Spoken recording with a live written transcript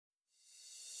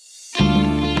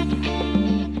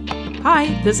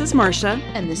Hi, this is Marcia.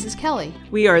 And this is Kelly.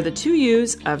 We are the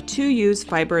 2U's of 2U's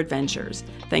Fiber Adventures.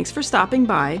 Thanks for stopping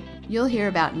by. You'll hear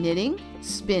about knitting,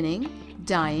 spinning,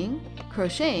 dyeing,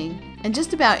 crocheting, and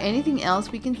just about anything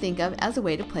else we can think of as a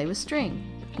way to play with string.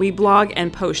 We blog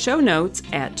and post show notes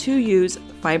at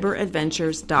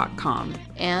 2usfiberadventures.com.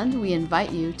 And we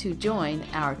invite you to join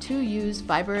our 2U's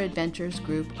Fiber Adventures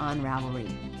group on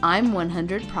Ravelry. I'm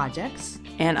 100 Projects.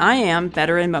 And I am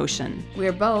Better in Motion.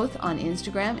 We're both on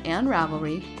Instagram and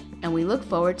Ravelry, and we look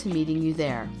forward to meeting you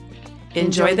there.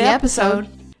 Enjoy the episode.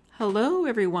 Hello,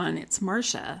 everyone. It's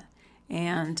Marcia,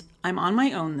 and I'm on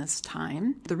my own this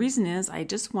time. The reason is I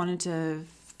just wanted to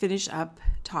finish up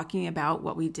talking about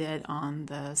what we did on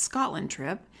the Scotland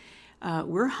trip.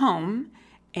 We're home,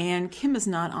 and Kim is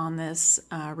not on this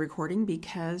recording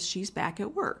because she's back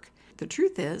at work. The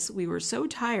truth is, we were so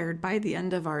tired by the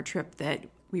end of our trip that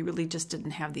we really just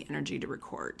didn't have the energy to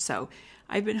record. So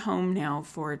I've been home now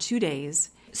for 2 days.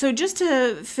 So just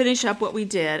to finish up what we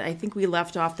did, I think we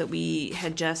left off that we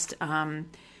had just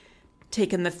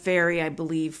taken the ferry, I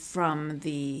believe, from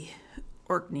the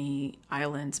Orkney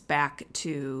Islands back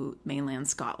to mainland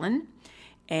Scotland.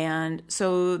 And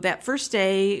so that first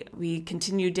day, we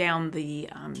continued down the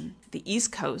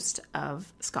east coast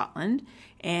of Scotland.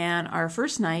 And our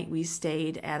first night, we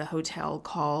stayed at a hotel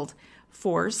called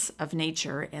Forse of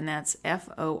Nature, and that's Forse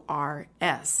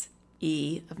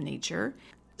of Nature.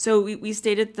 So we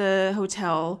stayed at the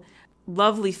hotel.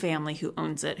 Lovely family who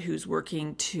owns it, who's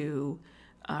working to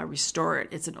restore it.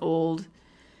 It's an old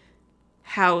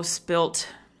house built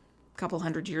a couple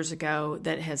hundred years ago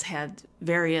that has had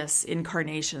various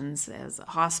incarnations as a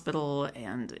hospital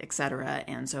and etc.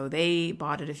 And so they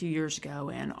bought it a few years ago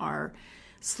and are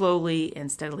slowly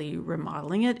and steadily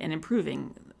remodeling it and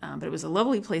improving. But it was a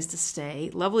lovely place to stay,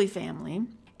 lovely family.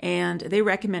 And they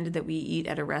recommended that we eat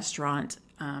at a restaurant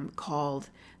called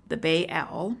the Bay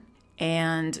Owl.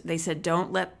 And they said,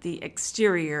 don't let the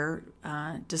exterior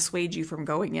dissuade you from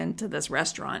going into this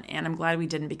restaurant. And I'm glad we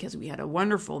didn't because we had a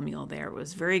wonderful meal there. It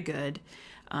was very good.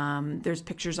 There's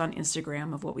pictures on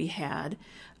Instagram of what we had.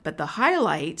 But the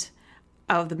highlight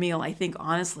of the meal, I think,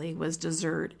 honestly, was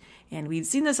dessert. And we'd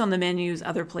seen this on the menus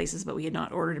other places, but we had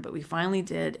not ordered it, but we finally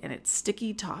did. And it's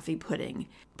sticky toffee pudding.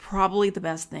 Probably the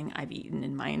best thing I've eaten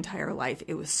in my entire life.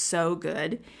 It was so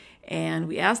good. And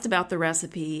we asked about the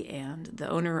recipe, and the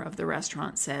owner of the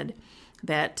restaurant said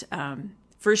that,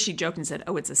 first she joked and said,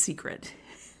 oh, it's a secret.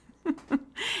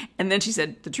 And then she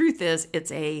said, the truth is,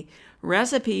 it's a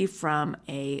recipe from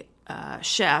a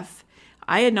chef.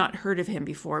 I had not heard of him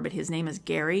before, but his name is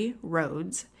Gary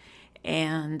Rhodes.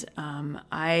 And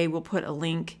I will put a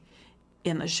link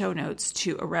in the show notes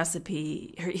to a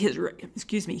recipe,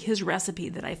 his recipe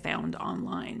that I found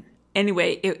online.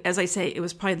 Anyway, as I say, it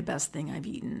was probably the best thing I've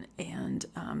eaten. And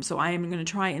so I am going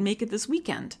to try and make it this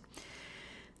weekend.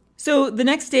 So the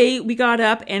next day we got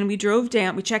up and we drove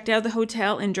down, we checked out of the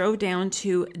hotel and drove down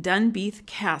to Dunbeath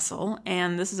Castle.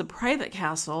 And this is a private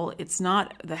castle.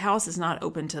 The house is not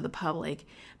open to the public,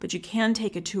 but you can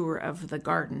take a tour of the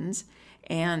gardens.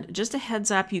 And just a heads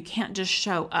up, you can't just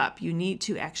show up. You need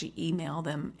to actually email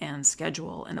them and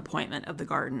schedule an appointment of the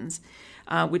gardens,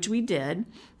 which we did.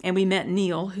 And we met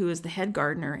Neil, who is the head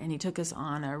gardener, and he took us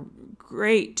on a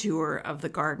great tour of the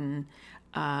garden.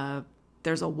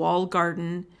 There's a wall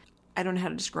garden. I don't know how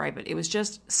to describe it. It was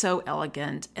just so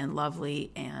elegant and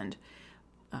lovely and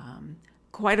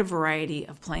quite a variety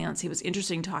of plants. It was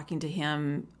interesting talking to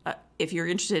him. If you're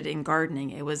interested in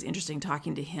gardening, it was interesting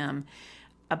talking to him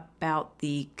about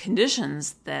the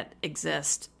conditions that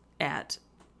exist at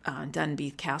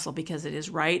Dunbeath Castle, because it is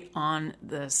right on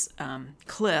this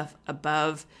cliff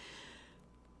above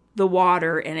the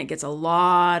water, and it gets a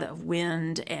lot of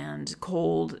wind and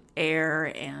cold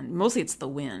air, and mostly it's the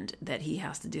wind that he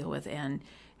has to deal with, and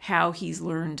how he's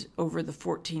learned over the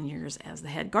 14 years as the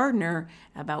head gardener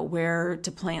about where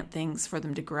to plant things for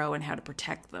them to grow and how to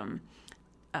protect them.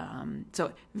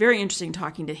 So very interesting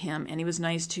talking to him, and he was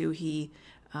nice too. He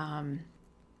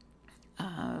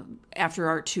after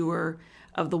our tour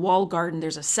of the wall garden,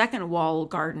 there's a second wall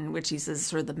garden, which he says is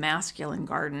sort of the masculine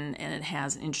garden, and it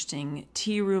has an interesting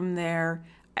tea room there.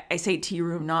 I say tea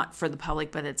room not for the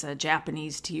public, but it's a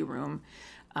Japanese tea room.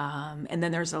 And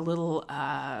then there's a little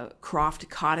croft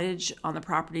cottage on the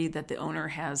property that the owner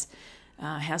has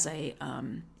a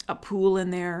pool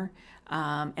in there.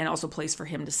 And also a place for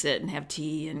him to sit and have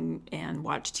tea and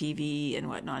watch TV and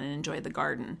whatnot and enjoy the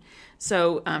garden.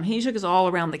 So he took us all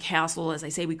around the castle. As I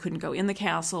say, we couldn't go in the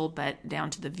castle, but down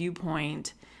to the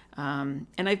viewpoint. And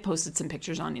I've posted some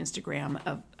pictures on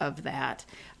Instagram of that.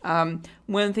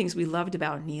 One of the things we loved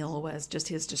about Neil was just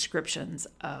his descriptions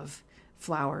of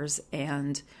flowers.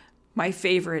 And My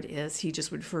favorite is he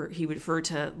would refer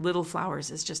to little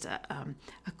flowers as just a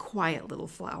quiet little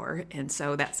flower. And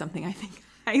so that's something I think,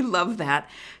 I love that.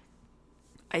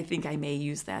 I think I may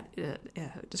use that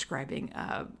describing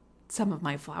some of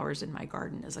my flowers in my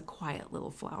garden as a quiet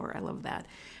little flower. I love that.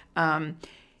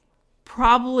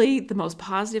 Probably the most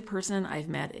positive person I've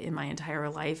met in my entire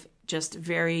life, just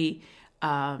very,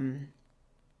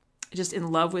 just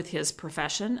in love with his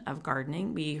profession of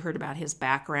gardening. We heard about his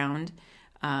background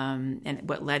and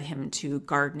what led him to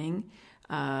gardening,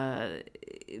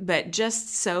 but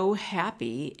just so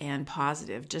happy and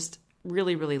positive, just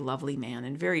really, really lovely man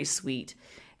and very sweet.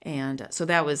 And so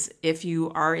that was, if you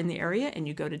are in the area and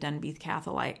you go to Dunbeath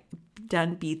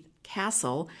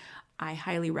Castle, I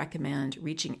highly recommend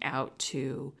reaching out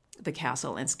to the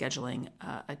castle and scheduling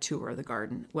a tour of the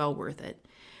garden. Well worth it.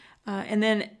 And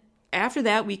then after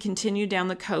that, we continued down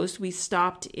the coast. We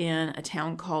stopped in a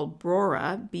town called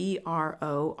Brora,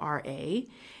 Brora,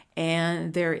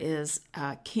 and there is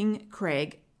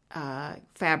Kincraig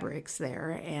fabrics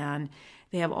there, and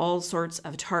they have all sorts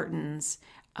of tartans,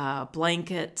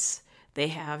 blankets. They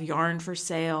have yarn for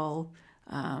sale.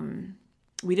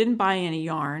 We didn't buy any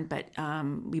yarn, but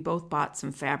we both bought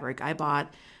some fabric. I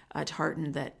bought a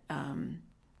tartan that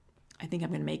I think I'm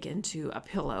going to make into a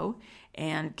pillow.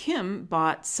 And Kim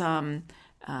bought some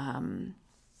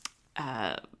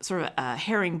sort of a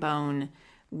herringbone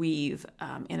weave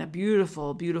in a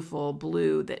beautiful, beautiful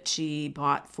blue that she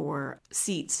bought for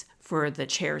seats for the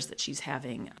chairs that she's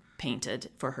having painted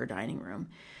for her dining room.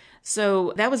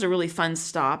 So that was a really fun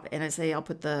stop, and I'll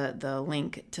put the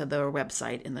link to their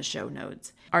website in the show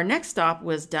notes. Our next stop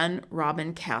was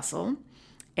Dunrobin Castle,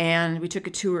 and we took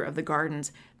a tour of the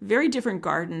gardens. Very different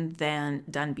garden than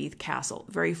Dunbeath Castle.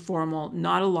 Very formal,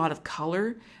 not a lot of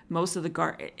color. Most of the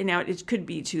garden, now it could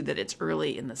be too that it's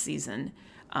early in the season,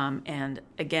 and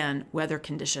again, weather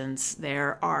conditions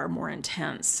there are more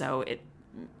intense. So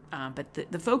but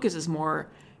the focus is more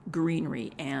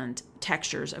greenery and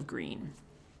textures of green.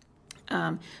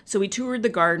 So we toured the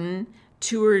garden,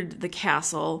 toured the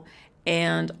castle,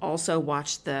 and also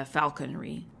watched the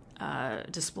falconry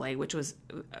display, which was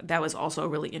also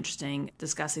really interesting,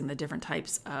 discussing the different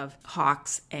types of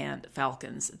hawks and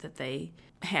falcons that they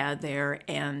had there,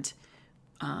 and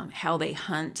how they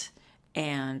hunt,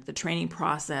 and the training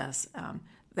process.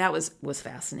 That was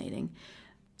fascinating.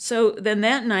 So then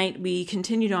that night we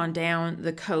continued on down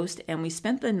the coast, and we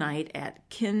spent the night at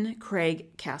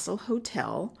Kincraig Castle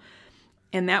Hotel.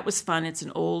 And that was fun. It's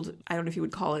an old, I don't know if you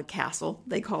would call it a castle.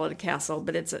 They call it a castle,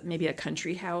 but it's maybe a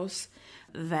country house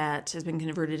that has been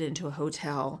converted into a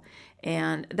hotel.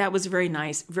 And that was very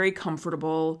nice, very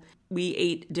comfortable. We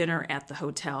ate dinner at the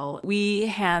hotel. We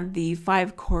had the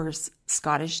 5-course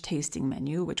Scottish tasting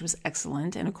menu, which was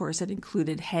excellent. And of course, it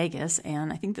included haggis.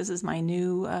 And I think this is my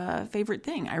new favorite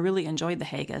thing. I really enjoyed the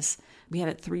haggis. We had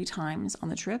it 3 times on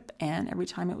the trip, and every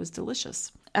time it was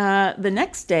delicious. The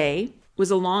next day was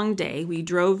a long day. We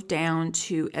drove down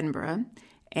to Edinburgh,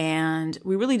 and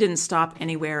we really didn't stop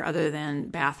anywhere other than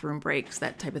bathroom breaks,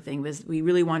 that type of thing. We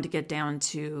really wanted to get down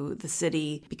to the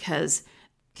city because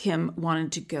Kim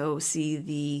wanted to go see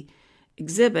the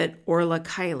exhibit Orla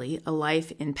Kiely, A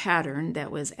Life in Pattern,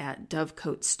 that was at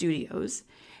Dovecot Studios.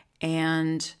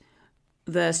 And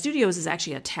the studios is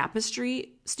actually a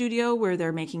tapestry studio where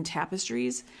they're making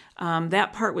tapestries.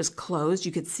 That part was closed.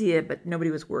 You could see it, but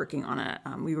nobody was working on it.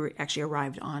 We actually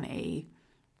arrived on a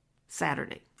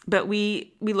Saturday. But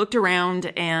we looked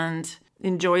around and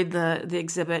enjoyed the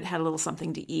exhibit, had a little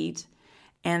something to eat.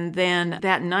 And then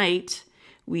that night,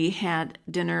 we had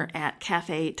dinner at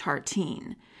Cafe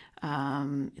Tartine.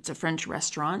 It's a French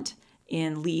restaurant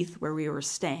in Leith where we were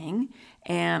staying.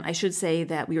 And I should say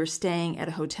that we were staying at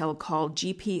a hotel called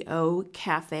GPO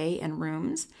Cafe and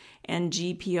Rooms. And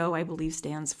GPO, I believe,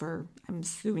 stands for, I'm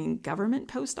assuming, Government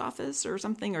Post Office or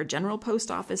something, or General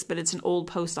Post Office, but it's an old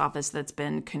post office that's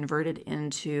been converted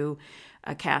into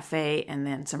a cafe and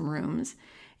then some rooms.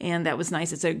 And that was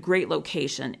nice. It's a great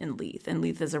location in Leith. And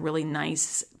Leith is a really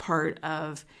nice part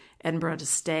of Edinburgh to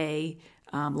stay.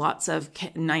 Lots of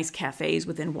nice cafes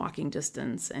within walking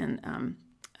distance, and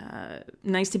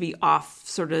nice to be off,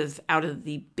 sort of out of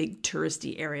the big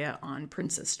touristy area on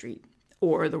Princess Street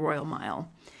or the Royal Mile.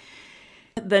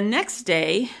 The next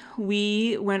day,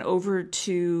 we walked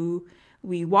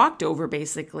over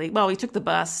basically. Well, we took the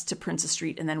bus to Princess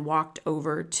Street and then walked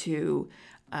over to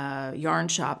a yarn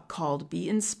shop called Be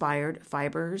Inspired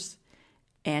Fibres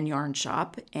and Yarn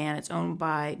Shop, and it's owned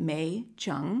by Mei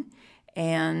Chung.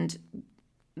 And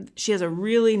she has a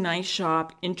really nice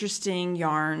shop, interesting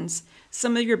yarns.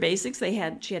 Some of your basics, she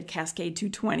had Cascade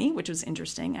 220, which was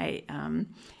interesting.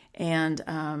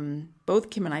 Both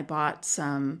Kim and I bought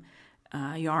some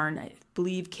yarn. I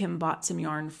believe Kim bought some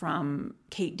yarn from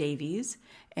Kate Davies,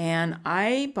 and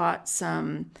I bought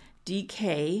some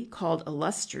DK called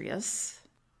Illustrious.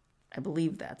 I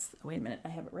believe wait a minute, I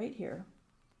have it right here.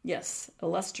 Yes,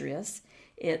 Illustrious.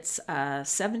 It's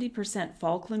 70%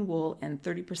 Falkland wool and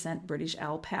 30% British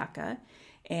alpaca,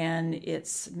 and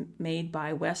it's made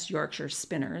by West Yorkshire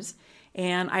Spinners.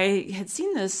 And I had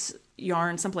seen this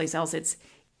yarn someplace else.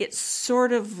 It's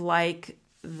sort of like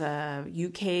the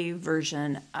UK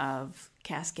version of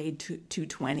Cascade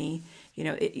 220.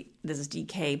 This is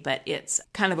DK, but it's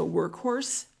kind of a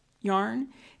workhorse yarn,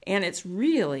 and it's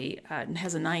really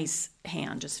has a nice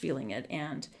hand just feeling it.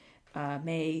 And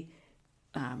May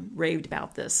raved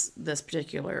about this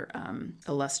particular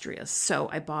Illustrious. So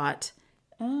I bought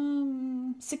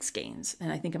 6 skeins,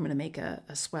 and I think I'm going to make a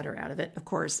sweater out of it. Of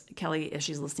course, Kelly, as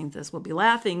she's listening to this, will be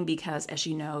laughing because, as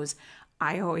she knows,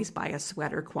 I always buy a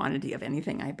sweater quantity of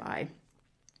anything I buy.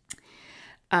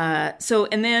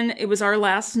 And then it was our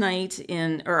last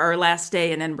our last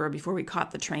day in Edinburgh before we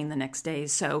caught the train the next day.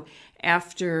 So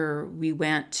after we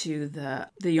went to the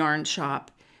yarn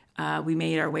shop, we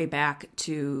made our way back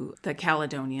to the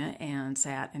Caledonia and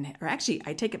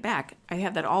I take it back. I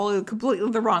have that all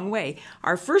completely the wrong way.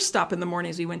 Our first stop in the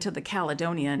morning is we went to the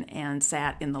Caledonian and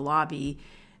sat in the lobby,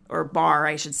 or bar,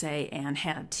 I should say, and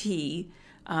had tea,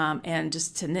 and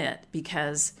just to knit,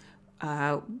 because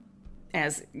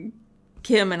as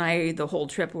Kim and I, the whole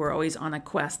trip, were always on a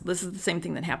quest. This is the same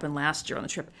thing that happened last year on the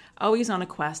trip. Always on a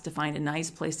quest to find a nice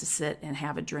place to sit and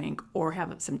have a drink or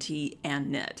have some tea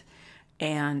and knit.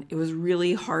 And it was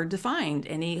really hard to find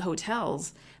any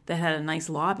hotels that had a nice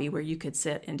lobby where you could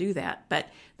sit and do that. But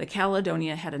the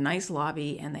Caledonia had a nice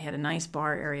lobby, and they had a nice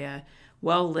bar area,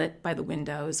 well lit by the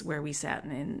windows, where we sat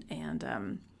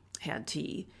and had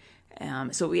tea.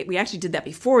 So we actually did that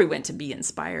before we went to Be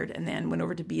Inspired, and then went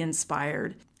over to Be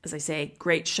Inspired. As I say,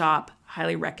 great shop,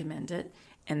 highly recommend it.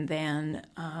 And then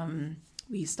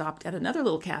we stopped at another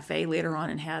little cafe later on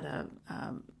and had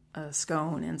a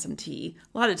scone and some tea.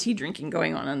 A lot of tea drinking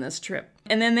going on this trip.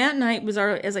 And then that night was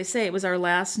it was our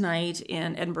last night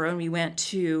in Edinburgh, and we went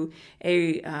to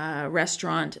a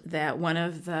restaurant that one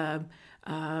of the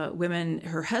women,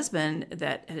 her husband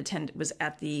that had attended, was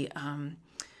at the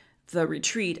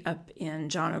retreat up in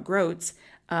John O'Groats,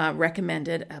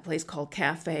 recommended a place called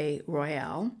Cafe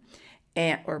Royale,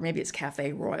 or maybe it's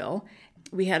Cafe Royal.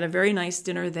 We had a very nice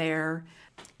dinner there.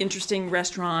 Interesting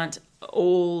restaurant,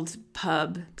 old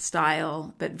pub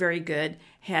style, but very good.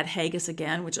 Had haggis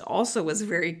again, which also was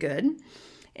very good.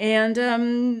 And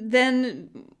then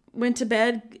went to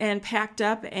bed and packed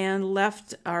up and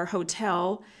left our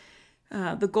hotel.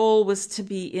 The goal was to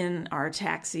be in our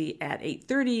taxi at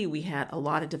 8:30. We had a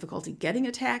lot of difficulty getting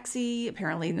a taxi.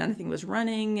 Apparently nothing was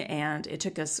running, and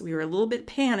we were a little bit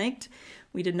panicked.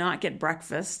 We did not get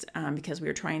breakfast because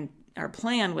our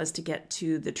plan was to get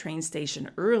to the train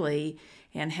station early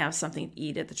and have something to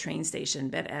eat at the train station.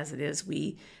 But as it is,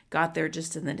 we got there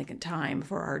just in the nick of time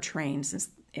for our train, since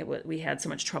we had so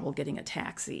much trouble getting a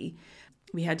taxi.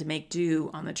 We had to make do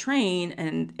on the train,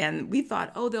 and we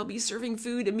thought, they'll be serving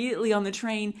food immediately on the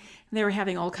train. And they were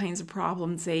having all kinds of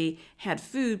problems. They had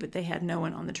food, but they had no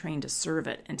one on the train to serve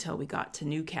it until we got to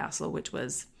Newcastle, which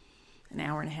was an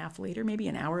hour and a half later, maybe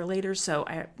an hour later. So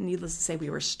needless to say, we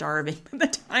were starving by the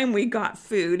time we got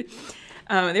food.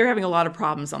 They were having a lot of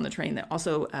problems on the train. That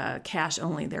also, cash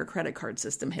only, their credit card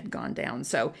system had gone down.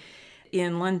 So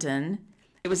in London,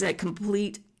 it was a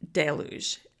complete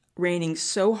deluge, raining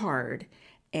so hard.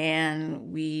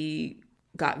 And we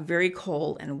got very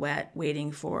cold and wet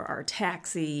waiting for our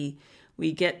taxi.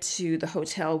 We get to the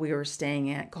hotel we were staying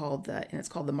at, it's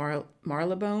called the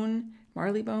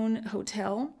Marylebone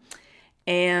Hotel.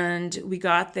 And we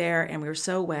got there, and we were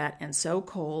so wet and so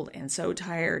cold and so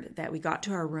tired that we got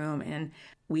to our room, and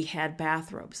we had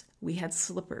bathrobes, we had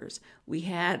slippers, we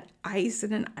had ice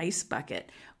in an ice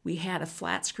bucket, we had a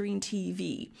flat screen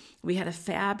TV, we had a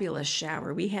fabulous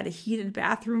shower, we had a heated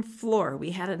bathroom floor,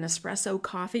 we had an espresso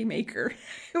coffee maker.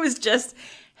 It was just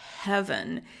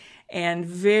heaven. And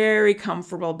very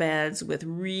comfortable beds with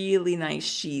really nice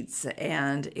sheets,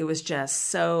 and it was just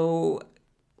so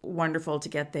wonderful to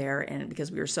get there, and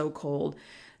because we were so cold.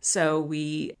 So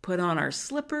we put on our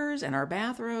slippers and our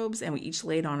bathrobes, and we each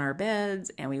laid on our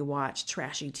beds, and we watched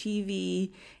trashy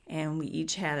TV, and we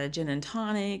each had a gin and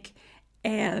tonic,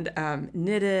 and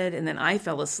knitted, and then I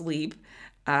fell asleep.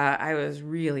 I was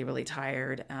really, really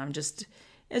tired.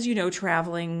 as you know,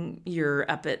 traveling, you're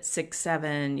up at 6,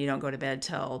 7, you don't go to bed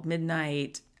till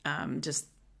midnight. Just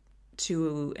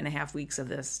 2.5 weeks of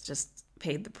this just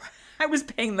I was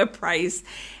paying the price.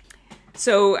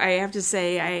 So I have to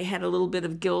say I had a little bit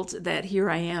of guilt that here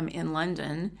I am in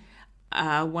London,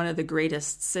 one of the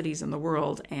greatest cities in the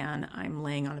world, and I'm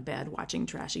laying on a bed watching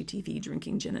trashy TV,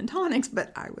 drinking gin and tonics,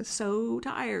 but I was so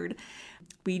tired.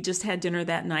 We just had dinner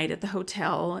that night at the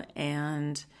hotel,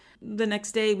 and the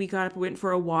next day we got up, went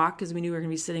for a walk because we knew we were going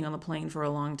to be sitting on the plane for a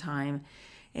long time,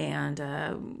 and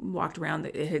walked around.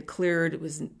 It had cleared. It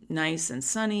was nice and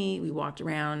sunny. We walked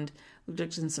around. We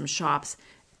looked in some shops.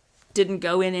 Didn't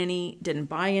go in any, didn't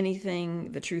buy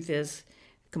anything. The truth is,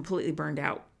 completely burned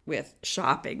out with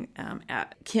shopping.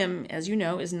 Kim, as you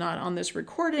know, is not on this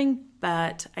recording,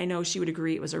 but I know she would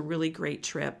agree it was a really great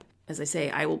trip. As I say,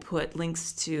 I will put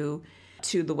links to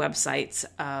the websites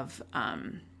of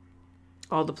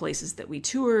all the places that we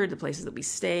toured, the places that we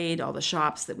stayed, all the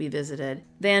shops that we visited.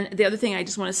 Then the other thing I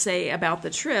just want to say about the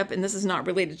trip, and this is not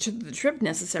related to the trip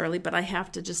necessarily, but I have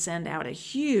to just send out a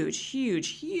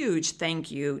huge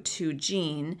thank you to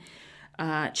Jean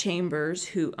Chambers,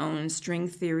 who owns String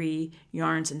Theory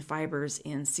Yarns and Fibres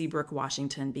in Seabrook,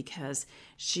 Washington, because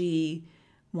she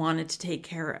wanted to take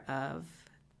care of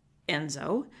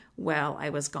Enzo while I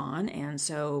was gone. And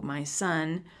so my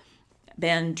son,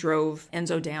 Ben, drove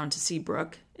Enzo down to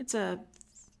Seabrook. It's a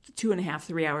 2.5,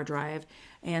 3 hour drive.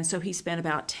 And so he spent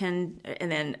about 10,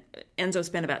 and then Enzo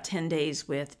spent about 10 days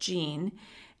with Jean.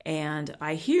 And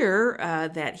I hear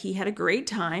that he had a great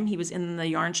time. He was in the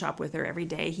yarn shop with her every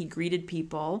day. He greeted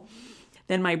people.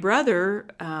 Then my brother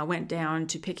went down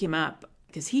to pick him up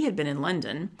because he had been in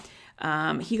London.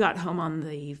 He got home on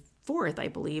the 4th, I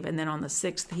believe, and then on the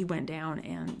 6th, he went down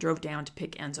and drove down to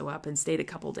pick Enzo up and stayed a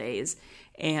couple days,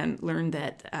 and learned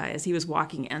that as he was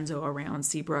walking Enzo around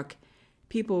Seabrook,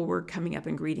 people were coming up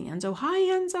and greeting Enzo. Hi,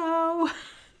 Enzo!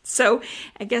 So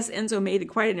I guess Enzo made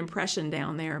quite an impression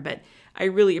down there, but I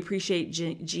really appreciate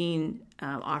Jean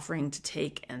offering to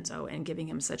take Enzo and giving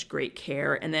him such great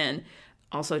care. And then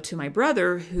also to my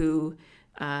brother, who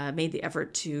made the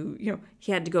effort to,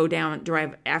 he had to go down,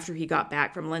 drive after he got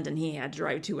back from London. He had to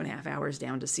drive 2.5 hours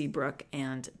down to Seabrook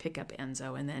and pick up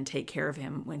Enzo and then take care of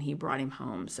him when he brought him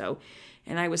home. So,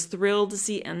 and I was thrilled to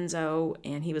see Enzo,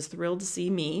 and he was thrilled to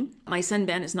see me. My son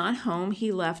Ben is not home.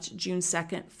 He left June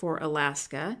 2nd for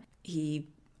Alaska. He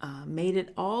made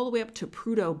it all the way up to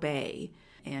Prudhoe Bay,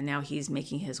 and now he's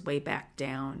making his way back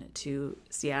down to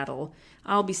Seattle.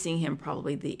 I'll be seeing him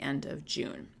probably the end of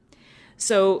June.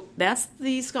 So that's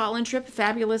the Scotland trip,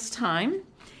 fabulous time.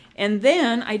 And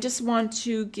then I just want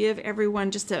to give everyone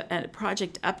just a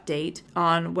project update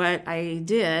on what I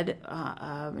did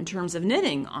in terms of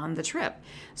knitting on the trip.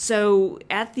 So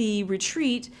at the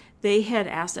retreat, they had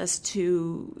asked us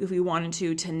if we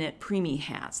wanted to knit preemie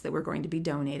hats that were going to be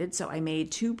donated. So I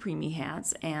made 2 preemie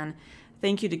hats, and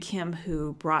thank you to Kim,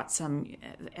 who brought some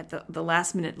at the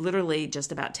last minute, literally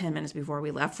just about 10 minutes before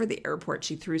we left for the airport.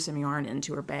 She threw some yarn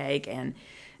into her bag, and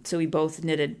so we both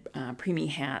knitted preemie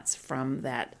hats from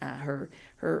that her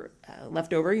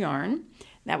leftover yarn.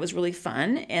 That was really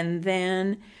fun. And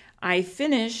then I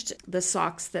finished the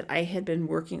socks that I had been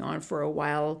working on for a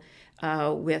while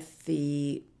with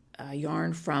the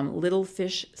yarn from Little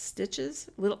Fish Stitch,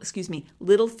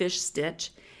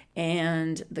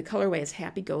 and the colorway is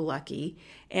Happy Go Lucky.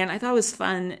 And I thought it was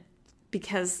fun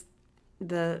because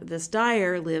this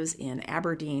dyer lives in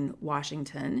Aberdeen,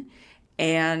 Washington,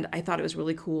 and I thought it was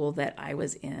really cool that I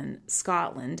was in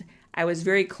Scotland. I was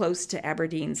very close to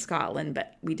Aberdeen, Scotland,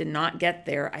 but we did not get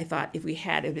there. I thought if we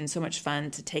had, it would have been so much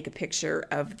fun to take a picture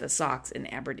of the socks in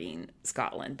Aberdeen,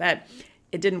 Scotland, but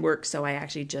it didn't work, so I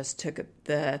actually just took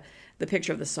the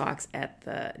picture of the socks at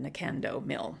the Nakando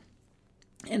mill.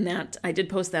 And that I did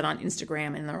post that on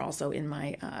Instagram, and they're also in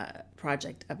my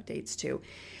project updates too.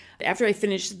 After I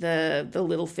finished the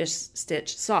Little Fish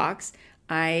Stitch socks,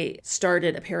 I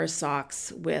started a pair of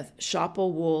socks with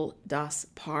Schoppel Wool Das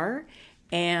Paar,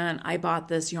 and I bought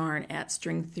this yarn at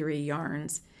String Theory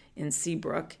Yarns in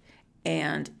Seabrook.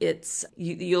 And it's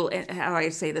you'll how do I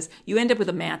say this? You end up with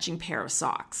a matching pair of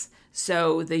socks.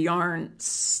 So the yarn,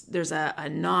 there's a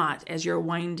knot as you're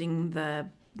winding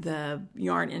the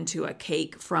yarn into a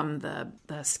cake from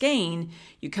the skein.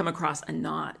 You come across a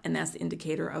knot, and that's the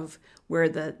indicator of where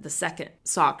the second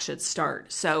sock should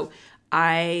start. So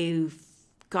I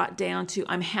got down to,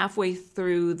 I'm halfway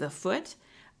through the foot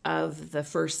of the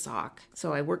first sock.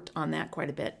 So I worked on that quite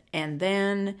a bit. And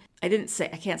then I can't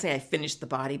say I finished the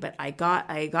body, but I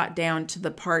got down to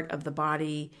the part of the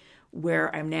body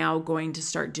where I'm now going to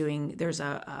start doing, there's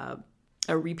a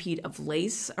repeat of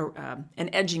lace, or an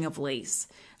edging of lace.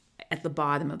 at the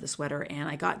bottom of the sweater, and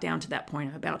I got down to that point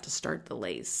I'm about to start the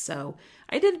lace. So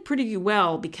I did pretty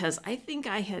well because I think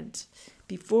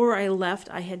before I left,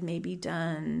 I had maybe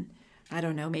done, I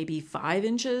don't know, maybe 5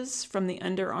 inches from the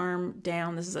underarm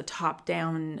down. This is a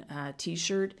top-down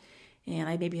t-shirt, and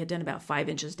I maybe had done about 5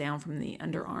 inches down from the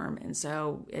underarm, and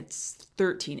so it's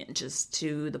 13 inches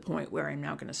to the point where I'm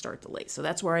now going to start the lace. So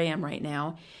that's where I am right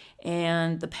now,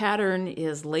 and the pattern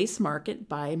is Lace Market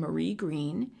by Marie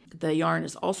Green. The yarn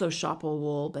is also Shopple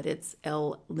wool, but it's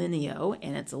El Lineo,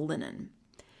 and it's a linen.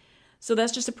 So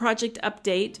that's just a project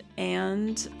update,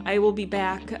 and I will be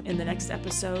back in the next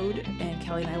episode, and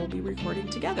Kelly and I will be recording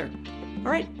together.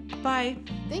 All right, bye.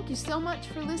 Thank you so much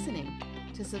for listening.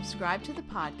 To subscribe to the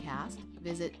podcast,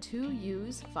 visit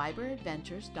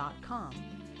 2usfiberadventures.com.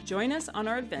 Join us on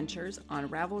our adventures on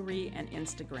Ravelry and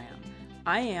Instagram.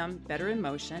 I am Better in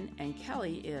Motion, and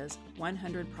Kelly is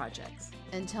 100 Projects.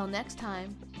 Until next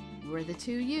time, we're the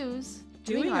 2Us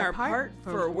doing our part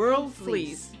for World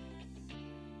Fleece.